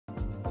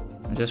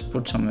just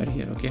put somewhere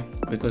here, okay,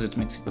 because it's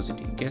Mexico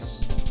City. Guess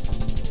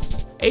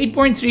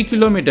 8.3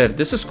 kilometer.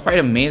 This is quite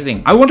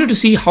amazing. I wanted to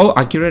see how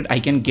accurate I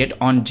can get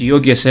on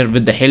GeoGuessr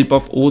with the help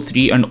of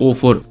O3 and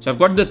O4. So I've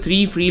got the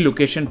 3 free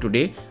location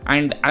today,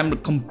 and I'm a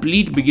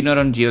complete beginner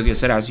on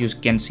GeoGuessr. As you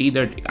can see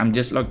that I'm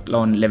just like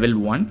on level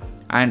 1,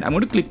 and I'm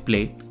going to click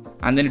play,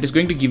 and then it is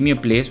going to give me a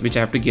place which I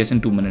have to guess in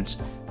 2 minutes.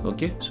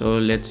 Okay, so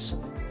let's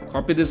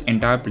copy this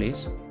entire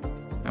place.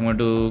 I'm going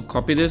to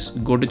copy this,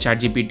 go to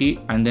ChatGPT,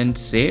 and then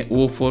say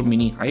O4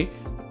 mini high,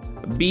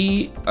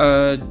 be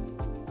a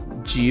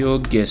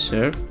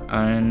GeoGuessr,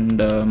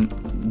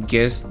 and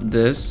guess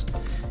this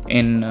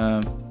in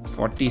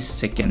 40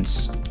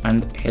 seconds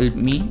and help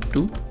me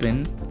to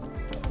pin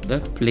the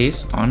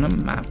place on a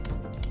map.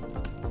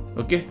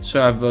 Okay,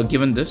 so I've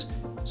given this.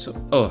 So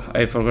oh,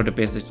 I forgot to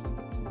paste the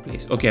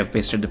place. Okay, I've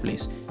pasted the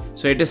place.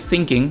 So it is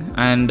thinking,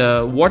 and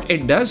what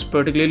it does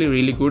particularly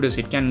really good is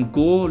it can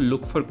go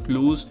look for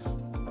clues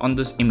on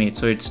this image.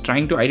 So it's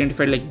trying to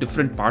identify like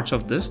different parts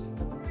of this,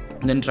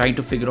 and then trying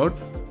to figure out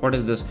what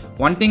is this.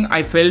 One thing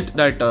I felt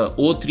that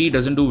O3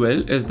 doesn't do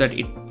well is that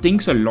it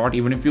thinks a lot.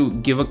 Even if you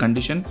give a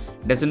condition,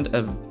 it doesn't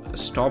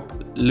stop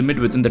limit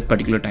within that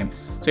particular time.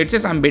 So it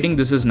says I'm betting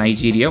this is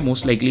Nigeria,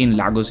 most likely in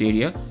Lagos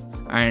area,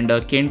 and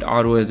Kent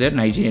RO is there,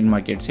 Nigerian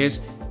market. It says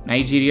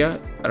Nigeria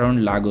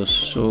around Lagos.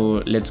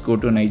 So let's go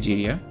to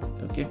Nigeria.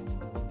 Okay,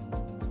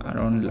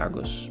 around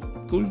Lagos.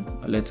 Cool,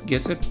 let's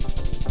guess it.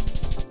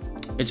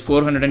 It's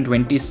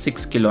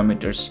 426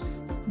 kilometers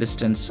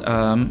distance.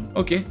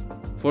 Okay,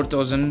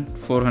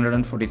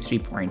 4,443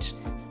 points.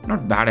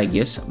 Not bad, I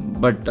guess,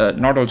 but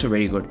not also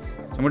very good.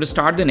 So I'm going to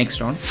start the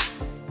next round.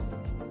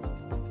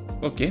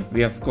 Okay,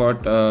 we have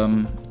got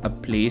a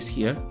place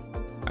here.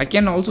 I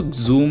can also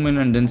zoom in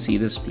and then see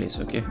this place.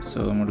 Okay,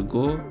 so I'm going to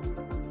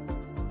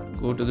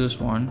go to this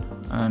one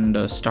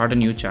and start a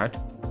new chat.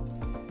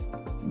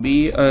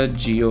 Be a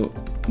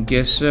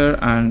GeoGuessr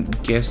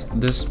and guess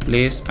this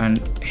place and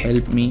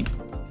help me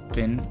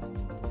pin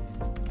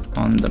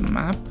on the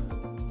map.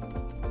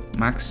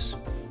 Max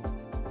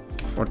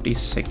 40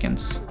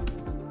 seconds.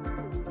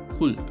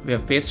 Cool, we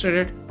have pasted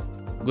it.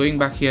 Going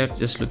back here,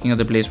 just looking at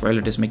the place while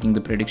it is making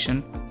the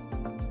prediction.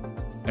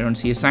 I don't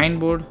see a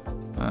signboard.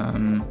 I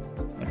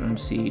don't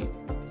see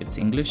it's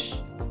English.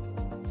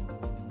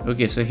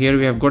 Okay, so here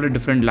we have got a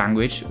different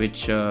language,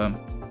 which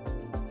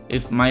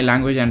if my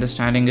language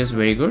understanding is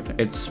very good,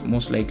 it's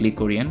most likely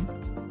Korean.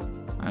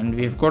 And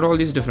we have got all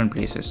these different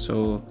places,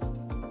 so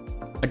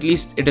at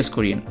least it is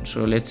Korean.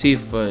 So let's see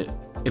if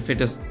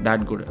it is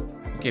that good.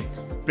 Okay,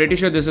 pretty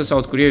sure this is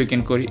South Korea. You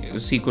can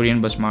see Korean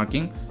bus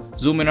marking.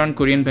 Zoom in on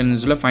Korean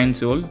peninsula, find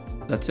Seoul.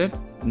 That's it,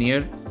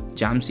 near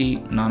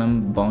Jamsi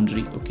Nanam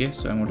boundary. Okay,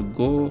 so I'm going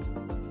to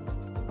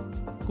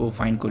go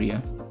find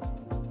Korea,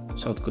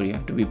 South Korea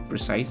to be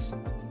precise.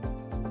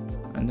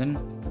 And then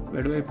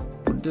where do I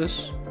put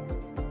this?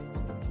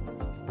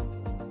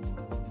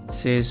 It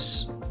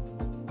says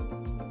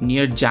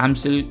near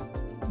Jamsil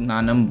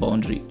Nanam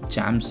boundary.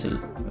 Jamsil,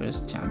 where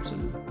is Jamsil?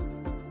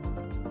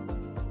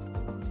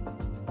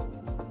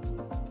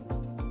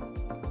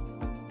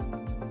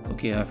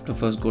 Okay, I have to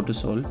first go to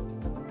Seoul.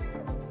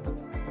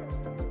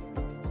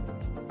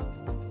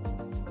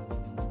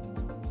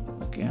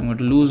 Okay, I'm going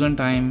to lose on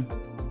time.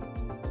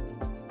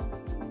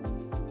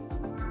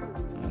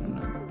 I don't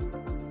know.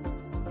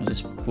 I'll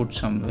just put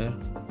somewhere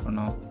for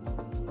now.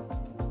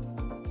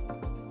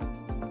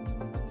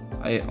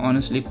 I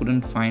honestly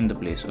couldn't find the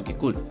place. Okay,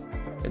 cool.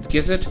 Let's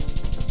guess it.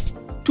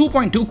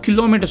 2.2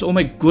 kilometers. Oh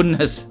my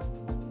goodness.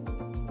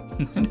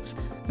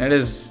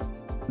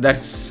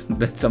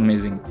 That's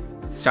amazing.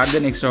 Start the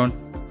next round.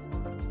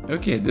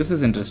 Okay, this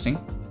is interesting.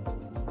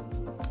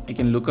 I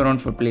can look around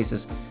for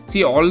places.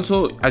 See,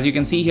 also, as you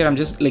can see here, I'm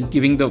just like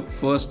giving the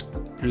first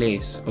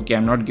place. Okay,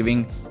 I'm not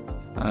giving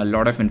a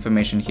lot of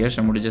information here,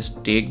 so I'm going to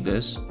just take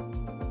this.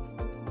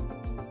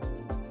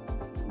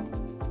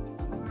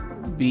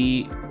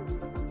 Be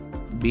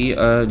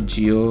a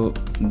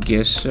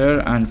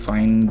GeoGuessr and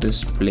find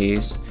this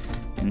place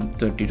in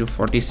 30 to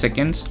 40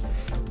 seconds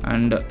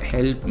and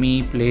help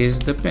me place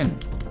the pin.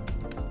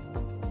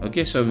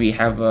 Okay, so we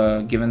have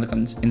given the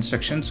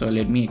instruction, so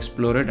let me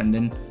explore it. And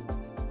then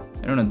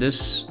I don't know,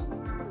 this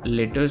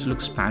letters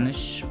look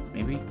Spanish,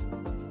 maybe.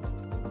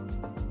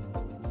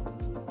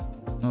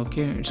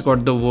 Okay, it's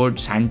got the word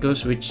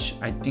Santos, which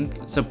I think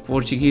it's a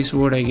Portuguese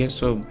word, I guess,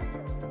 so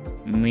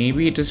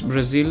maybe it is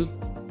Brazil.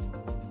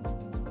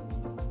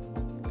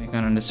 I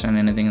can't understand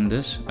anything in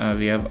this.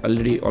 We have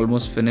already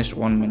almost finished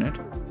 1 minute.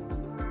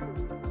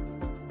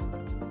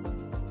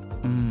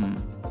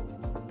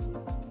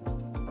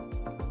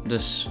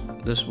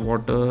 This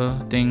water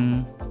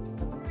thing.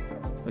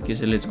 Okay,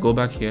 so let's go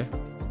back here.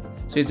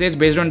 So it says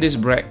based on these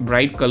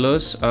bright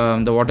colors,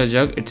 the water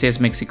jug, it says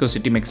Mexico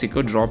City,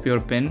 Mexico. Drop your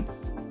pin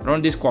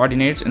around these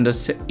coordinates in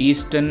the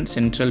eastern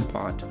central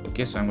part.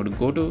 Okay, so I'm going to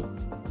go to,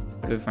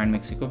 where do I find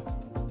Mexico?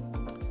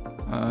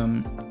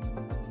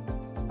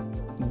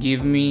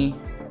 Give me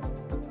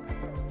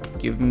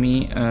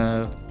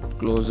a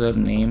closer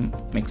name.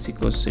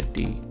 Mexico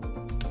City.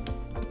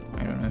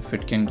 I don't know if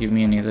it can give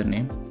me any other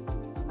name.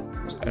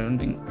 I don't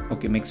think,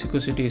 okay, Mexico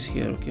City is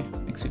here. Okay,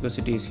 Mexico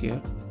City is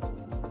here.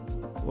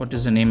 What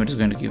is the name it's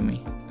going to give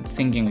me? It's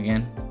thinking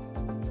again.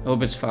 I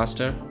hope it's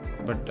faster,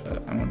 but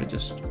I'm going to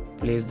just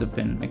place the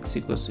pin.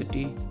 Mexico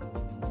City.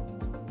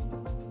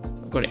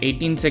 I've got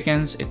 18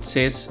 seconds. It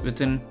says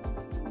within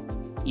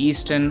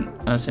eastern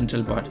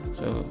central part.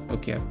 So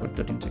okay, I've got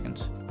 13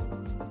 seconds.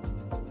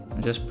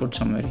 I'll just put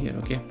somewhere here,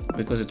 okay,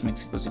 because it's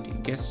Mexico City.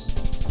 Guess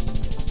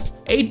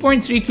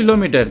 8.3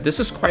 kilometer. This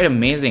is quite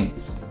amazing.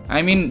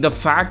 I mean, the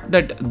fact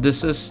that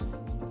this is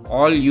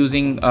all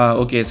using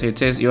okay, so it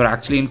says you're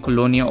actually in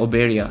Colonia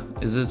Oberia.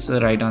 Is this the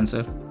right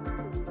answer?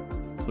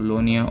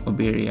 Colonia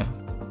Oberia.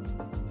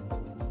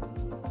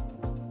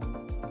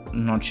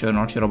 Not sure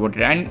about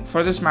it. And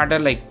for this matter,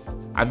 like,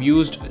 I've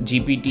used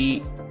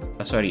ChatGPT's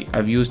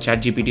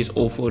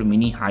O4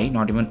 mini high,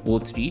 not even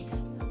O3.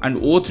 And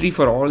O3,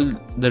 for all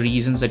the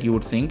reasons that you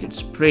would think,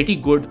 it's pretty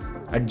good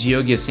at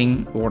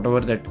geoguessing whatever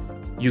that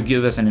you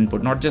give as an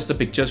input, not just the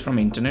pictures from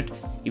internet.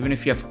 Even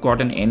if you have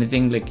gotten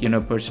anything like, you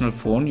know, personal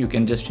phone, you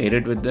can just share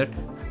it with that,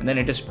 and then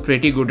it is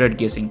pretty good at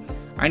guessing.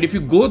 And if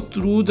you go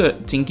through the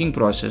thinking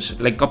process,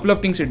 like, couple of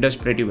things it does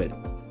pretty well.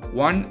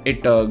 One,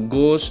 it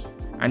goes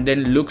and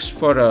then looks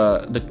for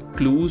the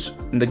clues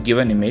in the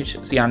given image.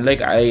 See,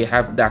 unlike I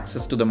have the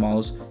access to the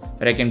mouse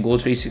where I can go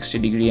 360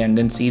 degree and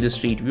then see the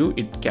street view,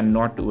 it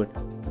cannot do it.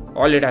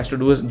 All it has to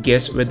do is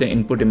guess with the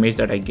input image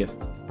that I give.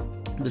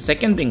 The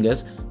second thing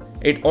is,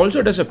 it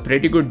also does a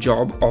pretty good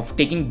job of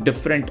taking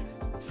different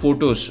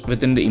photos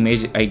within the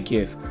image I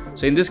gave.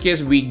 So in this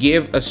case, we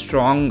gave a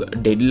strong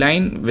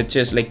deadline, which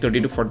is like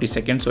 30 to 40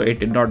 seconds, so it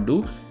did not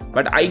do.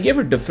 But I gave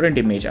a different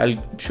image.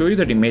 I'll show you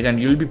that image and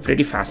you'll be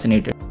pretty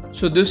fascinated.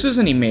 So this is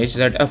an image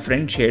that a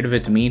friend shared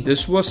with me.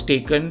 This was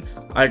taken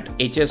at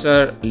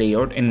HSR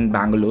layout in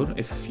Bangalore.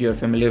 If you're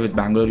familiar with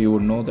Bangalore, you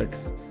would know that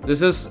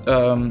this is,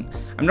 I'm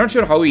not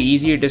sure how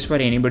easy it is for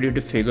anybody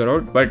to figure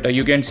out, but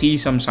you can see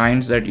some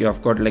signs that you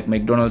have got like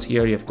McDonald's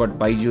here, you've got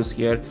Byju's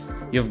here,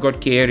 you've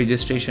got KA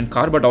registration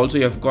car, but also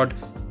you've got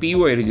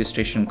POI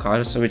registration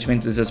car, so which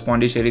means this is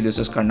Pondicherry, this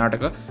is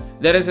Karnataka.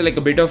 There is like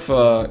a bit of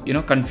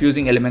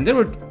confusing element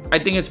there, but I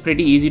think it's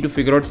pretty easy to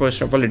figure out.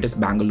 First of all, it is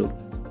Bangalore.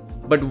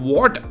 But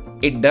what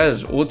it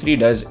does, O3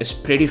 does, is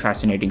pretty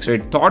fascinating. So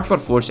it thought for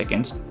 4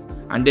 seconds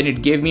and then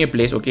it gave me a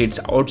place. Okay, it's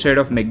outside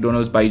of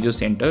McDonald's Byju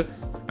Center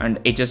and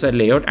HSR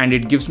layout, and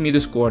it gives me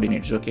this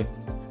coordinates. Okay,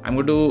 I'm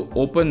going to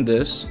open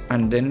this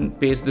and then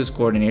paste this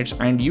coordinates,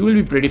 and you will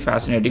be pretty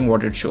fascinating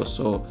what it shows.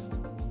 So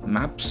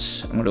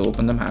maps, I'm going to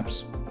open the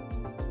maps,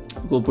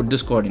 go put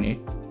this coordinate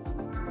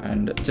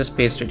and just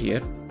paste it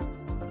here.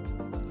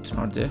 It's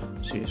not there,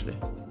 seriously.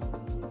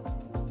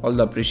 All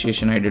the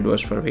appreciation I did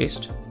was for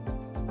waste.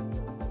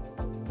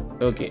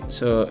 Okay,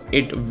 so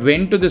it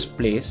went to this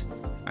place,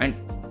 and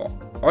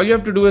all you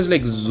have to do is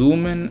like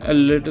zoom in a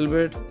little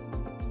bit,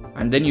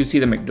 and then you see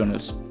the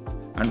McDonald's,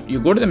 and you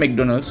go to the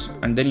McDonald's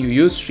and then you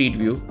use street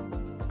view,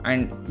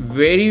 and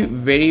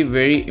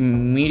very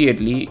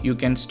immediately you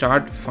can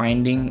start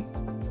finding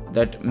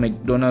that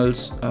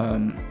McDonald's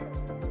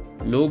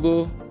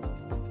logo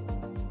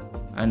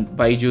and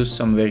Byju's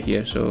somewhere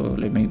here. So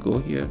let me go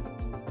here.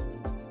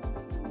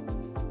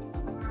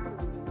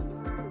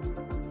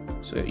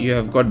 So you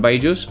have got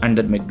Byju's and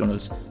that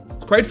McDonald's.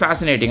 It's quite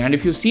fascinating. And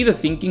if you see the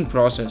thinking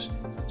process,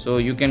 so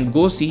you can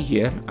go see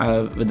here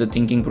with the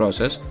thinking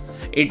process,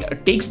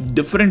 it takes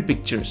different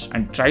pictures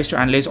and tries to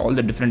analyze all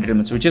the different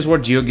elements, which is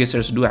what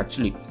GeoGuessrs do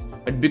actually.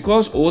 But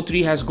because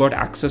O3 has got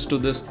access to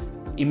this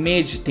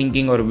image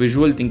thinking or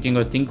visual thinking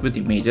or think with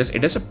images, it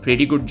does a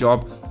pretty good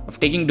job of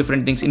taking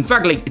different things. In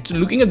fact, like, it's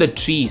looking at the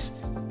trees,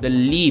 the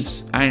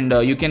leaves, and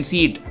you can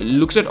see it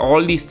looks at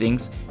all these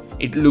things.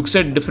 It looks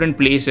at different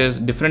places,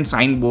 different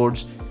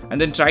signboards, and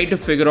then try to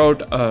figure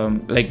out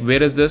like,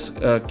 where is this,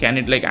 can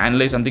it like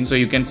analyze something. So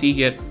you can see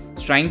here,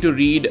 it's trying to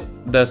read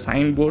the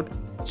signboard,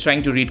 it's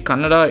trying to read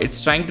Kannada,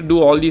 it's trying to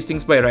do all these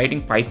things by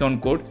writing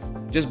Python code,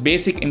 just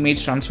basic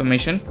image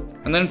transformation,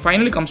 and then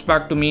finally comes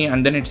back to me,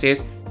 and then it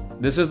says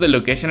this is the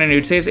location, and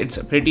it says it's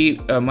pretty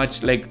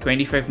much like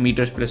 25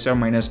 meters plus or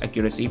minus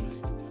accuracy.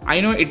 I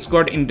know it's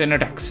got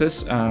internet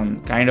access,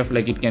 kind of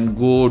like it can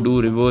go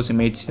do reverse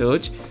image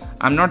search.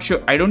 I'm not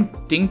sure. I don't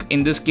think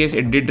in this case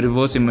it did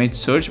reverse image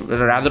search.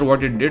 Rather,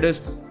 what it did is,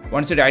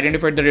 once it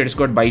identified that it's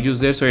got Byju's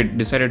there, so it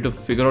decided to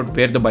figure out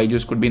where the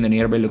Byju's could be in the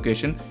nearby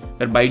location.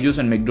 That Byju's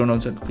and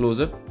McDonald's are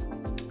closer.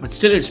 But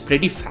still, it's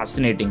pretty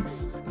fascinating.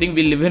 I think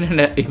we live in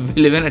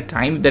a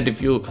time that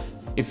if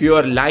you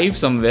are live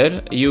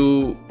somewhere,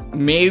 you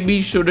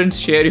maybe shouldn't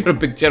share your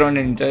picture on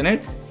the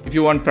internet if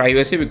you want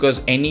privacy,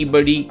 because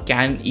anybody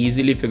can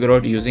easily figure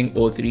out using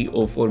O3,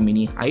 O4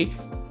 mini high.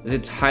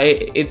 It's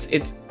high.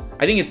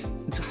 I think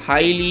it's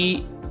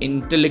highly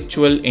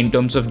intellectual in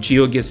terms of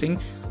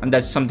geoguessing, and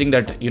that's something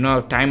that, you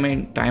know, time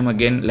and time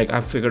again, like,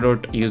 I've figured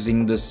out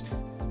using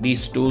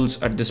these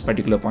tools at this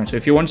particular point. So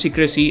if you want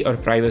secrecy or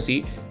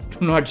privacy,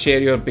 do not share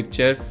your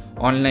picture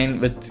online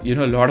with, you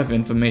know, a lot of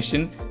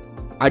information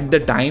at the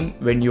time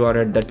when you are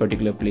at that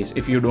particular place.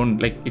 If you don't,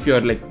 like, if you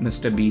are like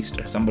Mr. Beast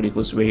or somebody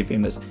who's very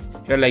famous,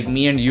 if you're like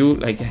me and you,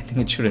 like, I think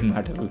it shouldn't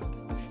matter.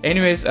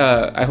 Anyways,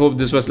 I hope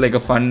this was like a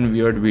fun,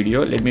 weird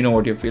video. Let me know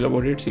what you feel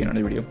about it. See you in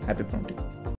another video. Happy prompting.